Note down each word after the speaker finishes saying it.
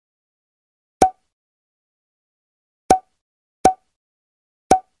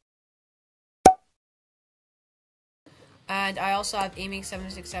And I also have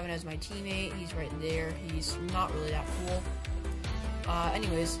aiming767 as my teammate. He's right there. He's not really that cool.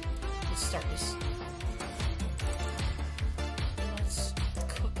 Anyways, let's start this. Let's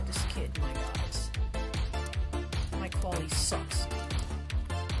cook this kid, my guys. My quality sucks.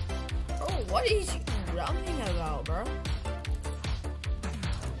 Bro, what is you running about, bro?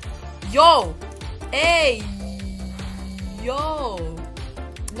 Yo! Hey! Yo!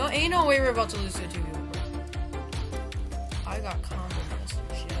 No, ain't no way we're about to lose to 2 people, bro. I got confidence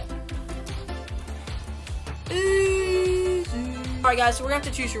and shit. Alright, guys, so we're gonna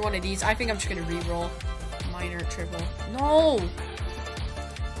have to choose for one of these. I think I'm just gonna re-roll. Minor, triple. No!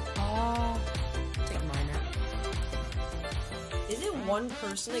 Take minor. Is it one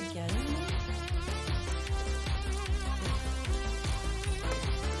person again?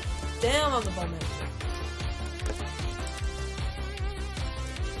 Damn, I'm the bum man.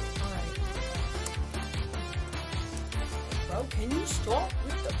 Alright. Bro, can you stop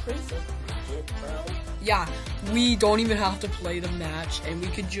with the prison kid, bro? Yeah, we don't even have to play the match, and we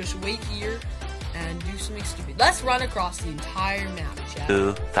could just wait here and do something stupid. Let's run across the entire map, chat.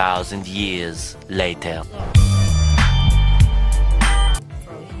 2,000 years later.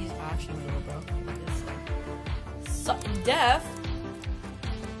 Bro, he's actually middle, bro. Sudden death.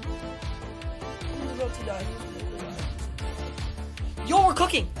 Yo, we're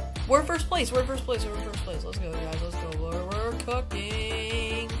cooking! We're in first place, we're in first place, we're in first place. Let's go, guys, let's go. We're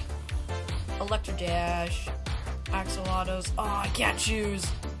cooking. Electro Dash. Axolotls. Oh, I can't choose.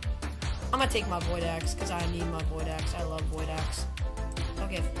 I'm gonna take my Void Axe, because I need my Void Axe. I love Void Axe.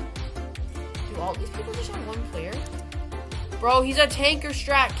 Okay. Do all these people just have one player? Bro, he's a tanker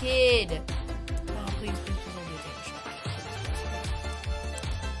strat kid. No, please, please, please don't be a tanker strat.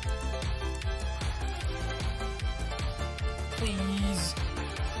 Please.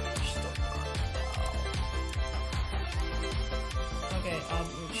 Okay,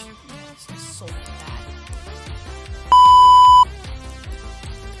 this is so bad.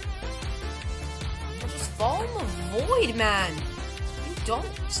 Just fall in the void, man. You don't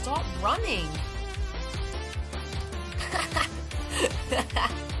stop running.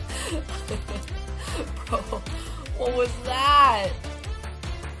 Bro, what was that?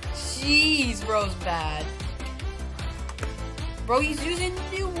 Jeez, bro's bad. Bro, he's using the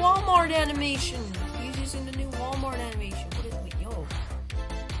new Walmart animation. He's using the new Walmart animation. What is it? Yo.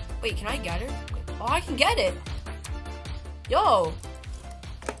 Wait, can I get her? Oh, I can get it. Yo.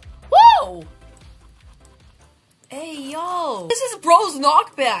 Whoa! Hey, yo. This is bro's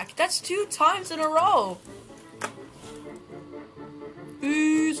knockback. That's 2 times in a row.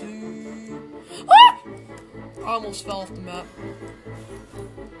 Easy. Ah! I almost fell off the map.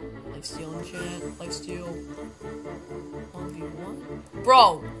 Lifesteal enchant. Lifesteal. 1v1.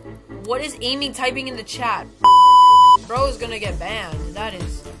 Bro, what is aiming typing in the chat? Bro is gonna get banned. That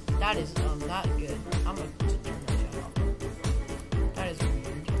is not good. I'm gonna turn that chat off. That is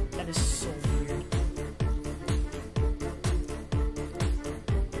weird. That is so weird.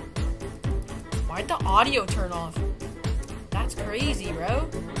 Why'd the audio turn off? That's crazy, bro.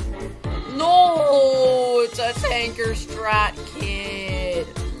 No, it's a tanker strat kid.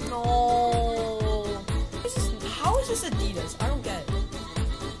 No. How is this Adidas? I don't get it.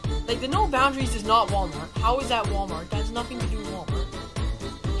 Like, the no boundaries is not Walmart. How is that Walmart? That has nothing to do with Walmart.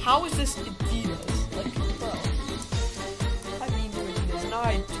 How is this Adidas? Like, bro. I've been to Adidas and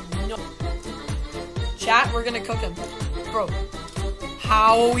I do not. Chat, we're gonna cook him. Bro.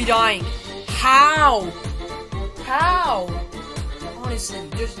 How are we dying? How? How? Honestly,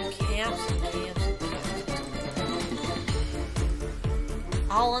 just camps and camps and camps.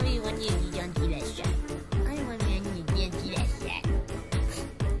 I love you when you don't do that shit. I love you when you don't do that shit.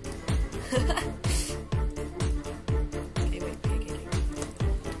 Okay, wait.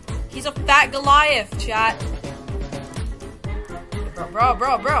 He's a fat Goliath, chat.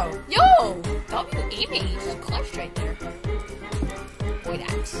 Bro. Yo! W aiming. He's just clutched right there. Void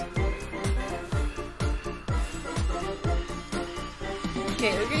Axe.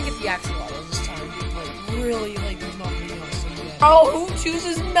 Okay, we're gonna get the axolotl this time. Like, really, like, there's not really else to get. Oh, who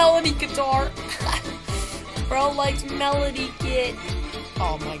chooses melody guitar? Bro likes melody kit.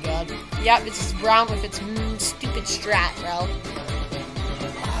 Oh my god. Yeah, this is brown with its stupid strat, bro.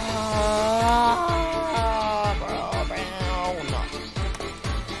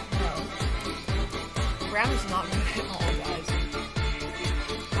 Brown. Brown is not good at all, guys.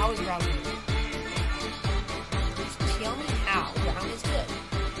 How is brown good? Just tell me how brown is good.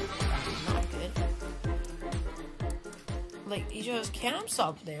 Brown is not good. Like, he just camps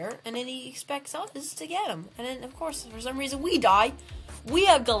up there, and then he expects us to get him. And then, of course, for some reason, we die. We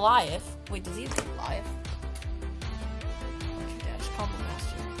have Goliath. Wait, does he have Goliath?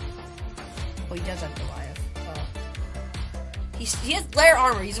 Oh, he does have Goliath. He has layer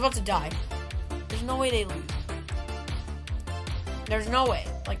armor. He's about to die. There's no way they lose. There's no way.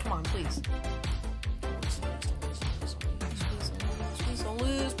 Like, come on, please. Please don't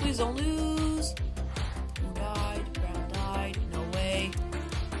lose. Please don't lose. Who died? Brown died. No way.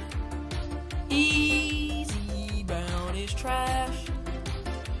 Easy. Brown is trash.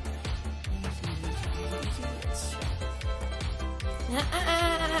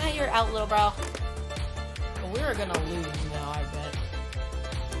 You're out, little bro. But we're gonna lose now, I bet.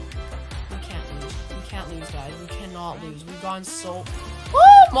 We can't lose. We can't lose, guys. We cannot lose. We've gone so...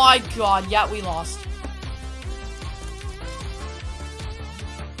 Oh my god, yeah, we lost.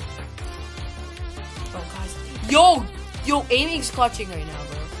 Oh, guys. Yo, aiming's clutching right now,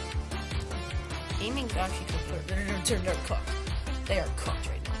 bro. Aiming's actually cooked. They're cooked. They are cooked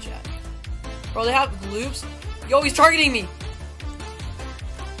right now, chat. Bro, they have loops. Yo, he's targeting me.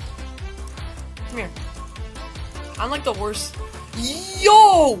 Come here. I'm like the worst.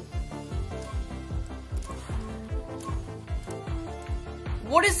 Yo!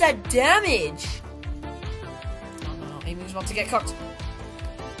 What is that damage? No, Amy's about to get cooked.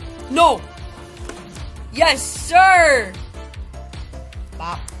 No! Yes, sir!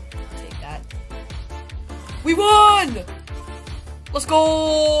 Bop. Take that. We won! Let's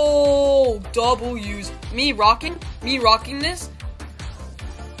go! W's. Me rocking this.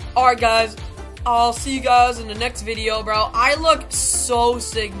 Alright, guys. I'll see you guys in the next video, bro. I look so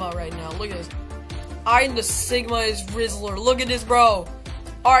Sigma right now. Look at this. I'm the Sigma is Rizzler. Look at this, bro.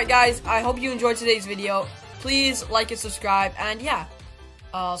 Alright, guys. I hope you enjoyed today's video. Please like and subscribe. And yeah,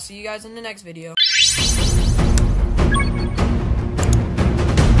 I'll see you guys in the next video.